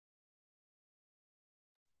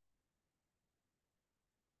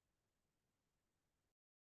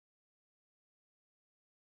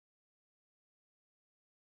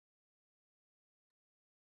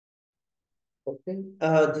Okay.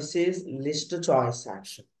 This is list choice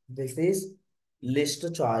action. This is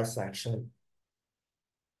list choice action.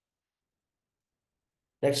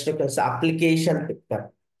 Next is application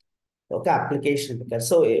picker. Okay, application picker.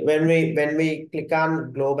 So when we click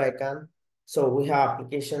on globe icon, so we have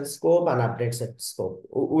application scope and update set scope.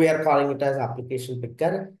 We are calling it as application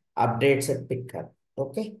picker, update set picker.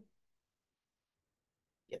 Okay.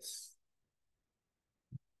 Yes.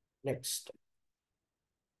 Next,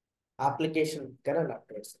 application picker and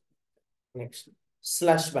update set. Next,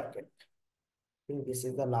 slush bucket. I think this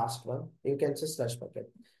is the last one. You can see slush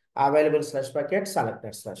bucket. Available slush bucket,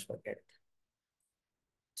 selected slush bucket.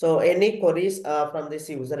 So any queries from this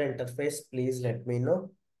user interface, please let me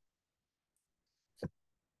know.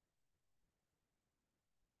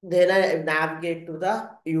 Then I navigate to the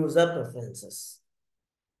user preferences.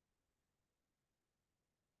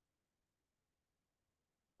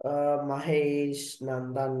 Mahesh,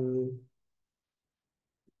 Nandan,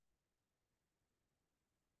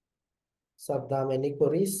 Saddam, any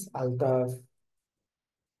queries? Altaf.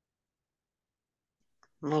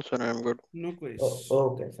 No, sir, I'm good. No Oh, queries.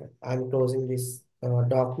 okay, fine. I'm closing this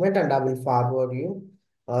document and I will forward you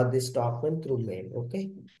this document through mail.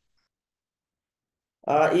 Okay.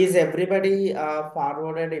 Is everybody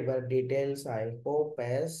forwarded your details? I hope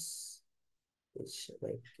as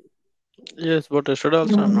like Yes, but yesterday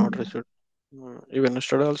also I'm not received. Even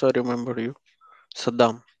yesterday also I remember you.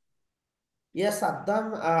 Saddam. yes,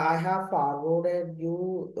 Saddam, I have forwarded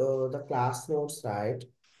you the class notes, right?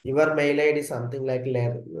 Your mail ID something like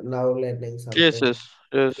now learning Yes, something yes,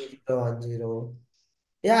 yes. 3010.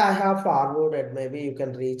 Yeah, I have forwarded. Maybe you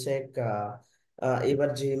can recheck your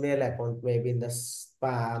Gmail account, maybe in the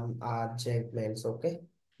spam or junk mails. Okay.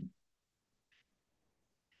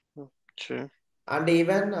 Sure. And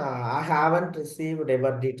even I haven't received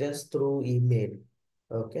your details through email.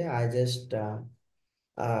 Okay, I just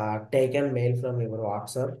taken mail from your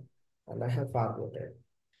WhatsApp and I have forwarded.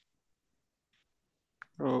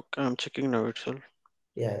 Okay, I'm checking now itself.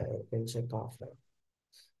 Yeah, yeah, you can check offline.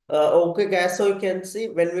 Okay, guys, so you can see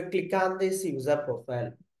when we click on this user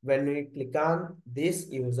profile, when we click on this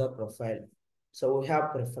user profile, so we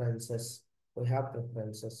have preferences. We have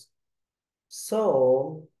preferences.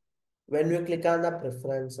 So when you click on the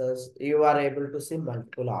preferences, you are able to see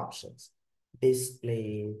multiple options.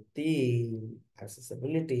 Display, theme,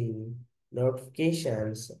 accessibility,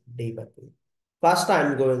 notifications, debugging. First,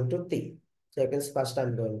 I'm going to theme. Second, first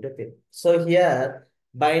I'm going to theme. So here,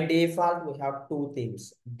 by default, we have two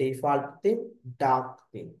themes. Default theme, dark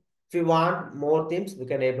theme. If you want more themes, we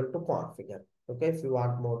can able to configure. Okay, if you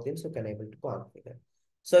want more themes, you can able to configure.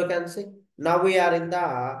 So you can see, now we are in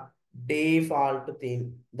the default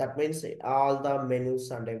theme. That means all the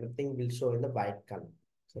menus and everything will show in the white color.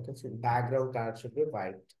 So you can see background color should be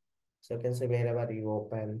white. So you can see wherever you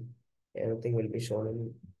open, everything will be shown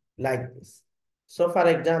in like this. So for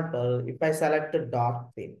example, if I select a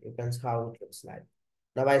dark theme, you can see how it looks like.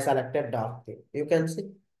 Now I selected dark theme. You can see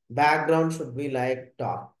background should be like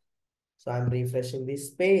dark. So I'm refreshing this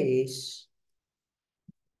page.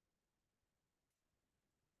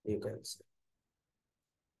 You can see.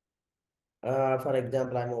 For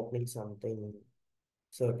example, I'm opening something.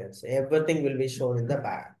 So you can see everything will be shown in the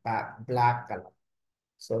black color.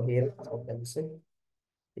 So here you can see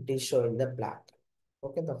it is showing the black.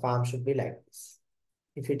 Okay, the form should be like this.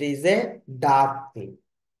 If it is a dark theme,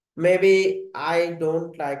 maybe I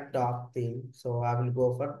don't like dark theme, so I will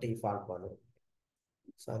go for default one.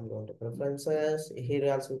 So I'm going to preferences.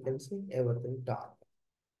 Here also you can see everything dark.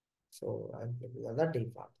 So I'm clicking on the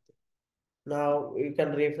default. Now you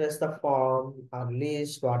can refresh the form or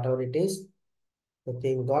list, whatever it is, the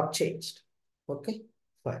thing got changed. Okay,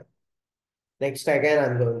 fine. Next again,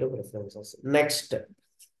 I'm going to preferences. Next,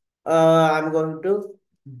 I'm going to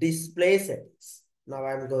display settings. Now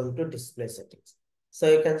I'm going to display settings. So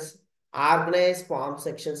you can organize form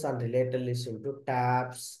sections and related lists into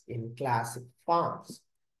tabs in classic forms.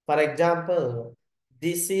 For example,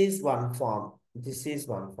 this is one form. This is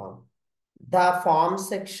one form. The form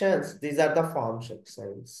sections, these are the form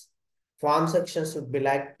sections. Form sections should be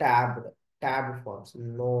like tabbed forms,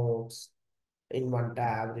 notes, in one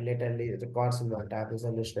tab, related records in one tab,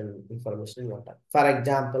 resolution information in one tab. For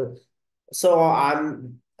example, so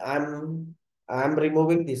I'm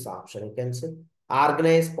removing this option. You can see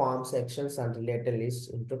organize form sections and related lists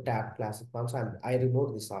into tab classic forms. I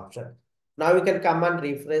remove this option. Now you can come and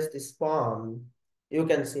refresh this form. You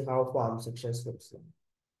can see how form sections looks like.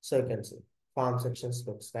 So you can see form sections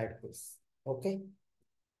looks like this. Okay.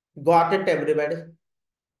 Got it, everybody?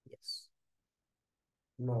 Yes.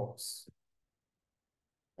 Notes.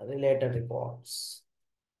 Related reports.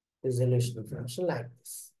 resolution function like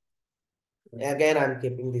this. Again, I'm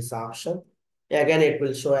keeping this option. Again, it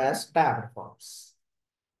will show as tab forms.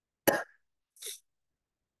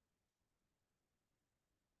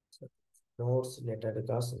 So, nodes related to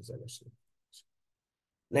cost resolution.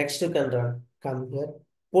 Next, you can come here.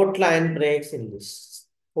 Put line breaks in lists.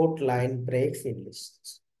 Put line breaks in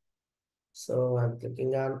lists. So I'm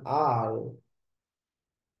clicking on all.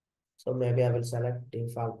 So maybe I will select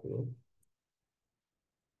default view.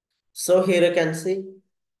 So here you can see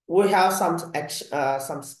we have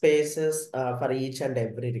some spaces for each and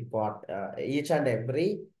every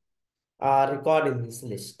record in this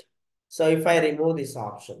list. So if I remove this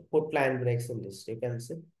option, put line breaks in list, you can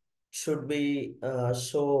see should be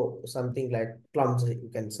show something like clumsy. You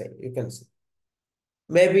can see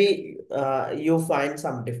maybe you find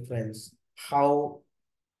some difference how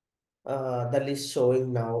the list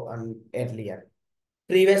showing now and earlier.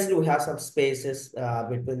 Previously, we have some spaces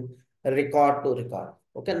between record to record.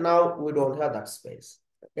 Okay, now we don't have that space.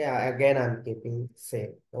 Okay, again, I'm keeping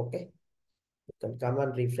same. Okay, you can come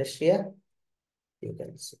and refresh here. You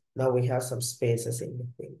can see now we have some spaces in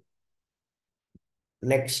between.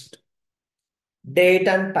 Next, date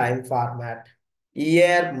and time format.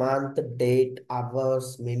 Year, month, date,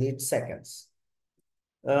 hours, minutes, seconds.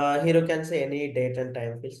 Here you can say any date and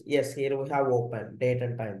time fields. Yes, here we have open date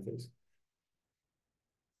and time fields.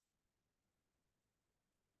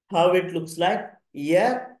 How it looks like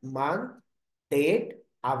year, month, date,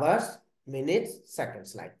 hours, minutes,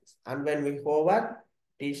 seconds like this. And when we hover,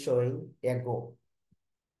 it is showing a go.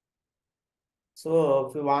 So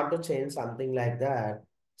if you want to change something like that,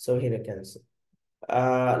 so here you can see.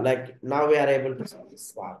 Like now we are able to see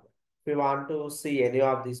this format. If we want to see any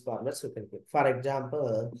of these formats, you can click. For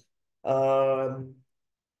example,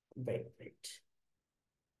 wait.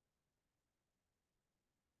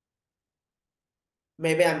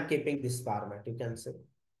 Maybe I'm keeping this format. You can see.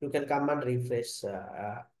 You can come and refresh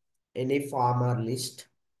any form or list.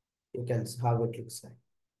 You can see how it looks like.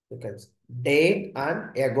 You can see date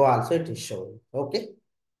and ago also it is showing. Okay.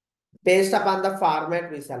 Based upon the format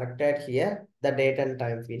we selected here, the date and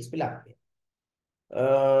time fields will appear.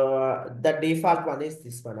 The default one is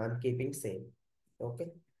this one. I'm keeping same. Okay.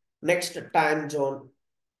 Next, time zone.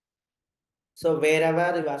 So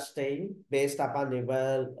wherever you are staying, based upon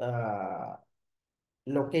your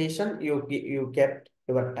location, you kept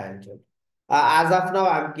your time zone. As of now,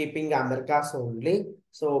 I'm keeping Americas only.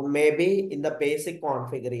 So maybe in the basic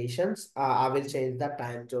configurations, I will change the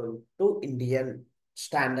time zone to Indian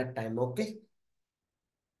Standard Time. Okay.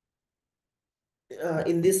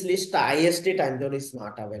 In this list, IST time zone is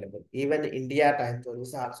not available. Even India time zone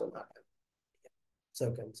is also not available. So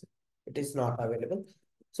you can see it is not available.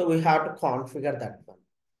 So we have to configure that one.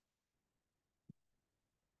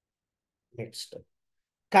 Next,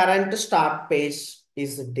 current start page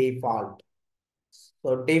is default.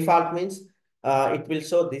 So default means it will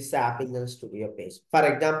show this app in studio page. For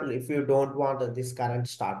example, if you don't want this current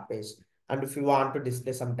start page, and if you want to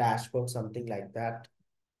display some dashboard, something like that,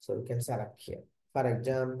 so you can select here. For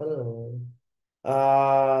example,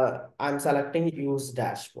 I'm selecting use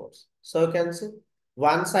dashboards. So you can see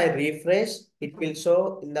once I refresh, it will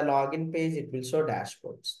show in the login page, it will show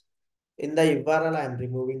dashboards. In the URL, I'm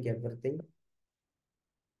removing everything.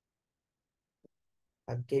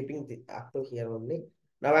 I'm keeping the up to here only.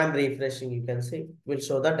 Now I'm refreshing. You can see will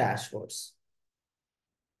show the dashboards.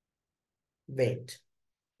 Wait,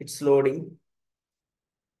 it's loading.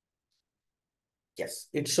 Yes,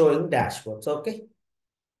 it's showing dashboards. Okay.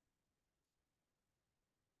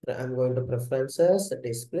 I'm going to preferences,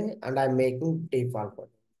 display, and I'm making default one.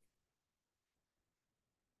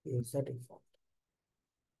 Use the default.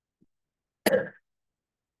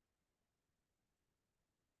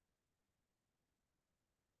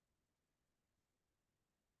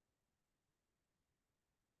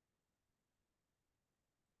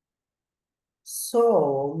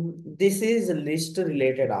 So this is a list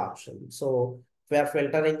related option. So if we are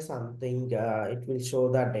filtering something, it will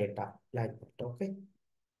show the data like that. Okay.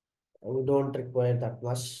 We don't require that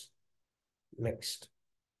much. Next.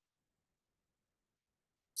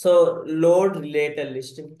 So load related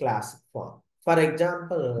list in classic form. For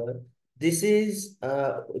example, this is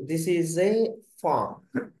a form.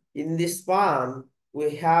 In this form,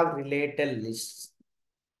 we have related lists.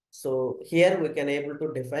 So here we can able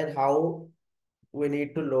to define how we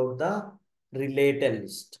need to load the related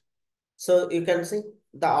list. So you can see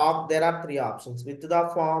there are three options with the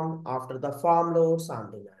form, after the form loads,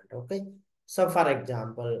 on demand. Okay. So for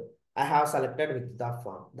example, I have selected with the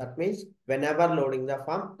form. That means whenever loading the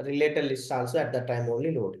form, related list also at the time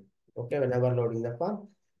only loading. Okay. Whenever loading the form.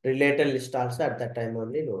 Related list also at that time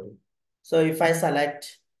only loading. So if I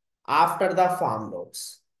select after the form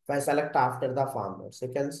loads, if I select after the form loads, you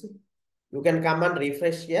can see, you can come and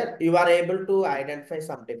refresh here. You are able to identify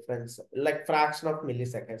some difference, like fraction of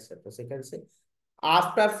milliseconds. Suppose you can see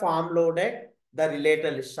after form loaded, the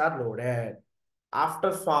related lists are loaded.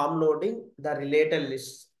 After form loading, the related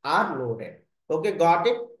lists are loaded. Okay, got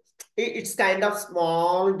it? It's kind of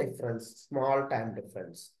small difference, small time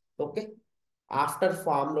difference. Okay. After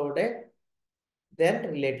form loaded, then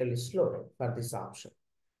related list loaded for this option.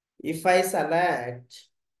 If I select,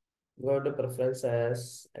 go to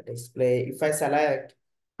preferences, display. If I select,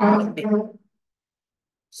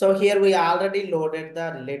 so here we already loaded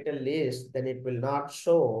the related list, then it will not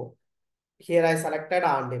show. Here I selected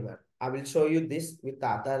on demand. I will show you this with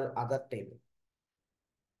other table.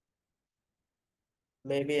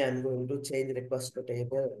 Maybe I'm going to change request to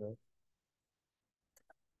table.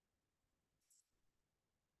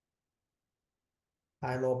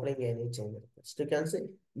 I'm opening any change request. You can see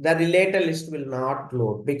the related list will not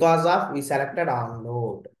load because of we selected on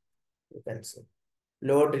load. You can see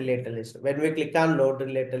load related list. When we click on load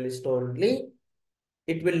related list only,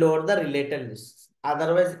 it will load the related lists.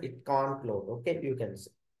 Otherwise, it can't load. Okay, you can see.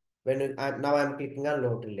 When you, now I'm clicking on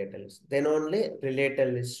load related list, then only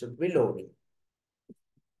related list should be loading.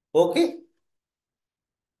 Okay,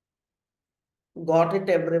 got it,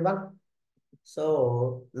 everyone.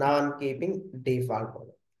 So now I'm keeping default one.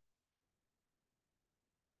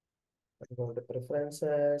 I'm going to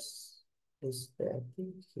preferences. Display. I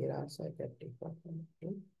think here also I get default one.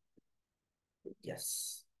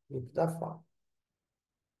 Yes, with the form.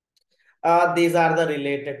 These are the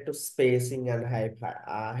related to spacing and help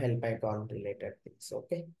icon related things.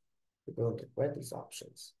 Okay, you don't require these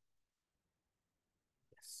options.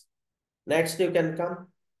 Yes. Next, you can come.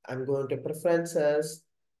 I'm going to preferences,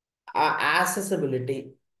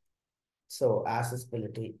 accessibility. So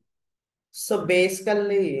accessibility. So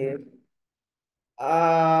basically,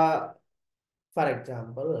 uh, for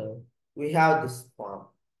example, we have this form.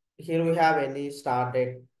 Here we have any start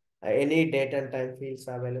date, any date and time fields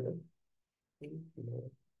available.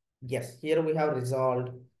 No. Yes, here we have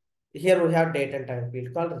resolved. Here we have date and time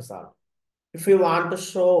field called resolved. If you want to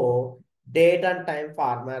show date and time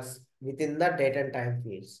formats within the date and time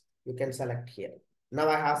fields, you can select here. Now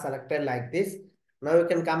I have selected like this. Now you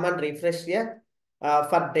can come and refresh here.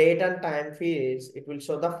 For date and time fields, it will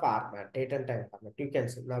show the format, date and time format. You can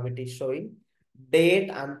see now it is showing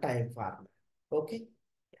date and time format. Okay.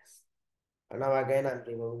 Yes. And now again I'm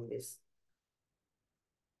removing this.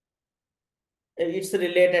 It's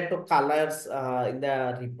related to colors in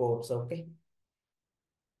the reports. Okay.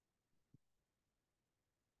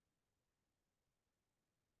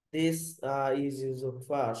 This is used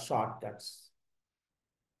for shortcuts.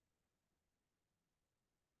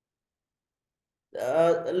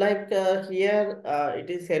 Here, it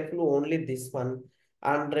is helpful only this one,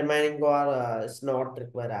 and remaining or is not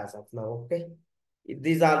required as of now. Okay,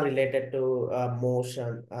 these are related to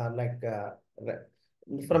motion,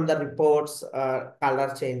 from the reports,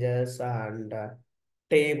 color changes and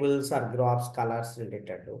tables or graphs colors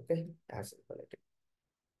related. Okay, as related.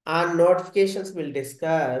 And notifications will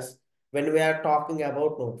discuss when we are talking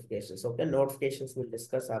about notifications. Okay, notifications will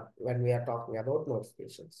discuss when we are talking about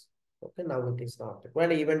notifications. Okay, now it is not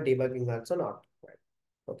required. Even debugging also not required.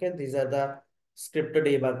 Okay, these are the script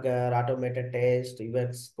debugger, automated test,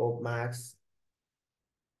 event scope max,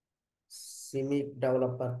 CMake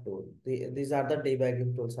developer tool. These are the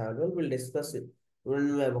debugging tools available. We'll discuss it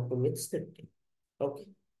when we are working with scripting. Okay.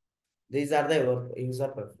 These are the user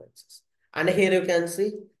preferences. And here you can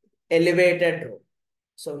see elevated row.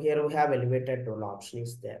 So here we have elevated role option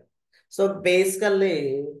is there. So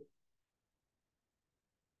basically,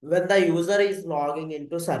 when the user is logging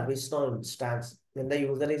into Servicenow instance,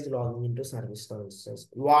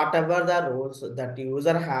 whatever the roles that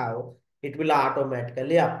user have, it will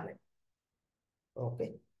automatically apply.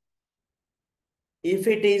 Okay. If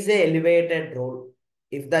it is a elevated role,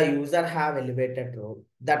 if the user have elevated role,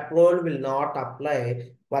 that role will not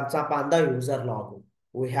apply once upon the user login.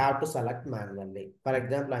 We have to select manually. For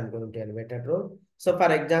example, I'm going to elevated role. So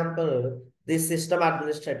for example, this system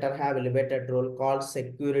administrator have elevated role called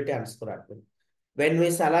security underscore admin. When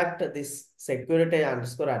we select this security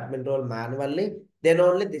underscore admin role manually, then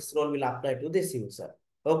only this role will apply to this user.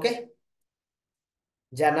 Okay.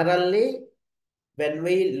 Generally, when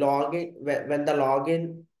we log in, when the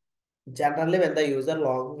login generally, when the user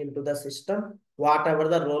logging into the system, whatever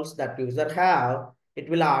the roles that user have, it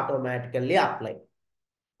will automatically apply.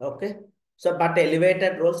 Okay. So, but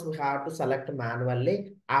elevated roles we have to select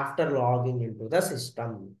manually after logging into the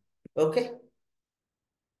system. Okay.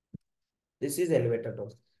 This is elevator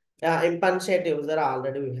doors. Impensate user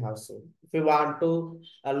already we have seen. If you want to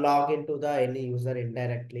log into the any user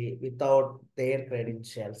indirectly without their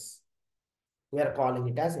credentials, we are calling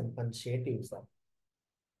it as impensate user.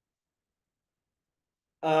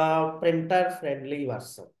 Printer friendly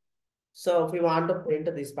version. So if we want to print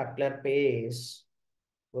this particular page,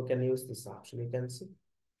 we can use this option. You can see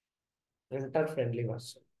printer friendly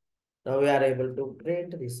version. Now we are able to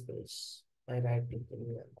print this page by right clicking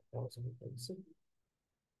here. Also you can see.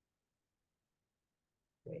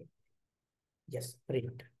 Wait. Yes,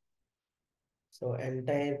 print. So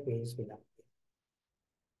entire page will appear.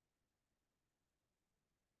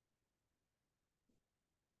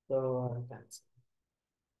 So that's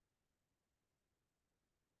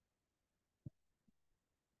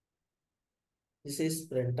this is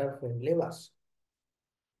printer friendly version.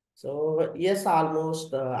 So yes,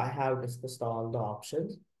 almost I have discussed all the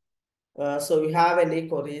options. So you have any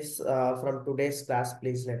queries from today's class,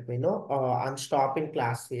 please let me know. I'm stopping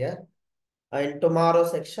class here. In tomorrow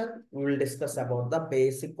section, we will discuss about the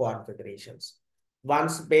basic configurations.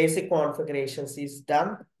 Once basic configurations is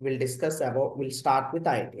done, we'll start with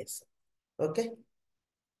ITS. Okay.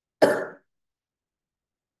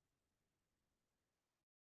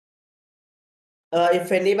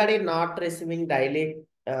 If anybody not receiving daily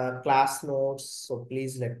class notes, so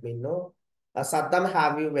please let me know. Saddam,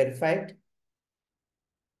 have you verified?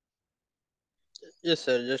 Yes,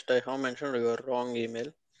 sir. Just I have mentioned your wrong email.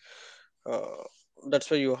 Uh,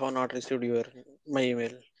 that's why you have not received your my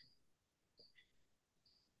email.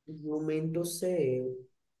 You mean to say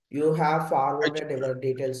you have forwarded your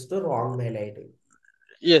details to wrong mail ID?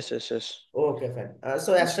 Yes, yes, yes. Okay, fine.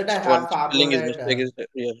 So yesterday I Just one have spelling is forwarded, mistake is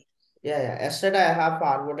real. yesterday I have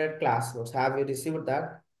forwarded class notes. Have you received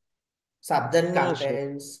that? Subject No, sir.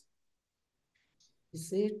 contains,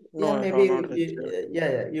 is it? Yeah, No, I maybe, have not received.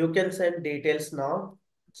 yeah, you can send details now.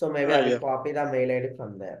 So maybe I will Yeah. copy the mail ID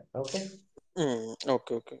from there. Okay.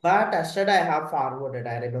 Okay, okay. But yesterday I have forwarded,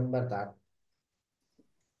 I remember that.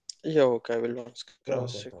 Yeah, okay. I will once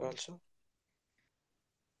cross Okay, check fine. also.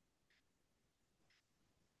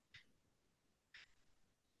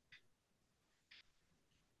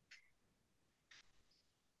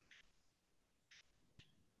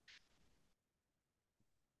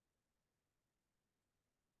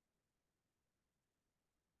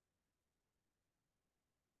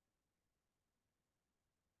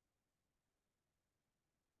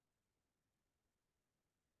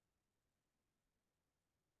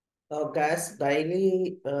 Guys,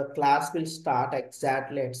 daily class will start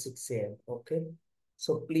exactly at 6 a.m. Okay.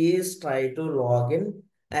 So please try to log in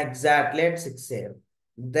exactly at 6 a.m.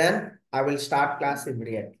 Then I will start class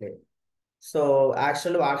immediately. So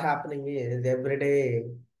actually what happening is every day,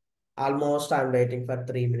 almost I'm waiting for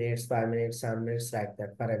 3 minutes, 5 minutes, 7 minutes like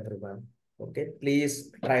that for everyone. Okay.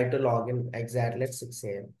 Please try to log in exactly at 6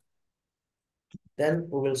 a.m. Then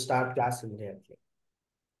we will start class immediately.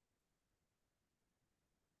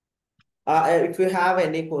 If you have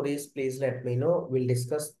any queries, please let me know. We'll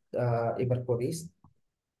discuss your queries.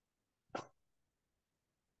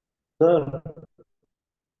 Sir,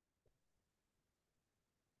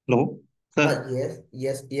 hello, sir.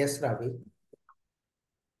 Yes, Ravi.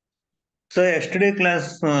 So yesterday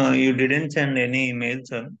class, you didn't send any email,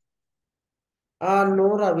 sir.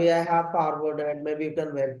 No, Ravi, I have forwarded. Maybe you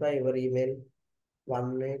can verify your email.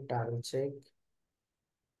 1 minute, I will check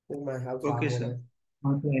whom I have Okay, sir. forwarded.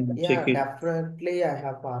 Okay, I'll check Yeah, it. definitely I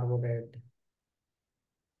have forwarded.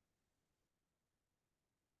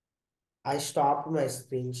 I stopped my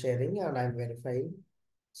screen sharing and I'm verifying.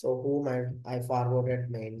 So whom I forwarded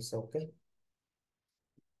mails, okay?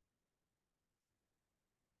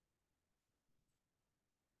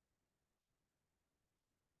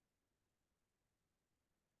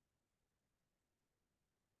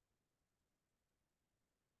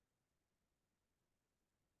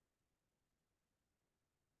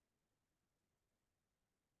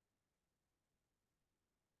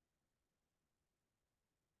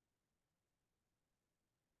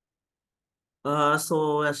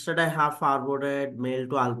 So yesterday I have forwarded mail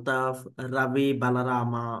to Altaf, Ravi,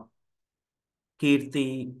 Balarama,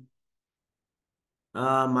 Kirti,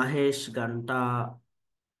 Mahesh Ganta,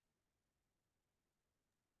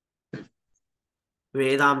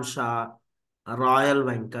 Vedamsha, Royal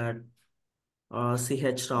Venkat,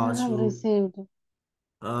 CH I have Raju, received.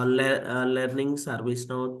 Learning Service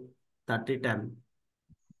Note 3010.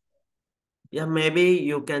 Yeah, maybe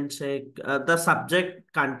you can check. The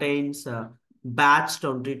subject contains batch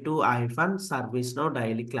 22 hyphen service now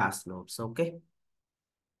daily class notes. Okay.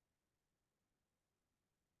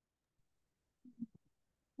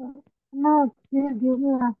 No, please give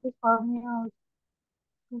me access for me also.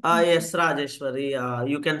 Yes, Rajeshwari,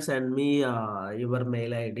 you can send me your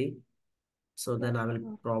mail ID. So then I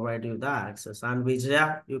will provide you the access. And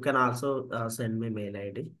Vijaya, you can also send me mail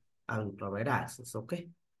ID. I will provide access. Okay.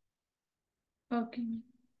 Okay.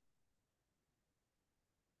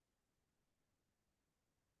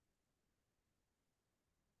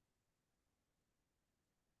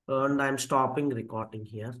 And I'm stopping recording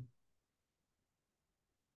here.